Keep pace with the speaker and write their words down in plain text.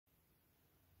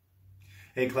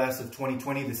Hey, class of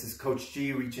 2020, this is Coach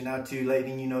G reaching out to you,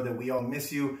 letting you know that we all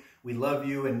miss you, we love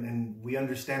you, and we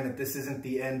understand that this isn't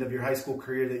the end of your high school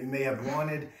career that you may have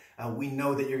wanted. We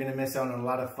know that you're going to miss out on a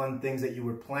lot of fun things that you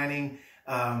were planning.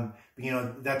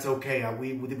 That's okay.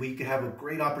 We could have a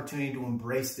great opportunity to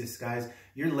embrace this, guys.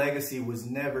 Your legacy was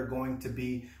never going to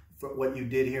be for what you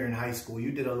did here in high school.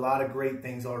 You did a lot of great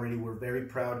things already. We're very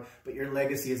proud, but your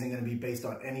legacy isn't going to be based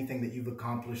on anything that you've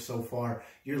accomplished so far.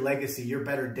 Your legacy, your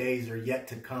better days are yet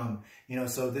to come.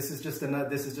 So this is just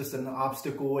an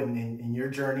obstacle in your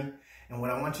journey. And what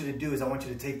I want you to do is I want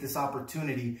you to take this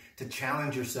opportunity to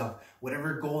challenge yourself.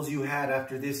 Whatever goals you had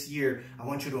after this year, I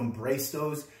want you to embrace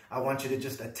those. I want you to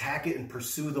just attack it and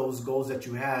pursue those goals that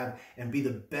you have and be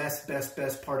the best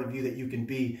part of you that you can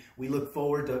be. We look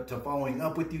forward to following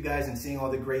up with you guys and seeing all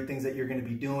the great things that you're going to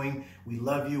be doing. We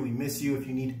love you. We miss you. If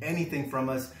you need anything from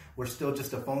us, we're still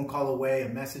just a phone call away, a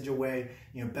message away.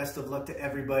 Best of luck to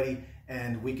everybody,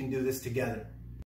 and we can do this together.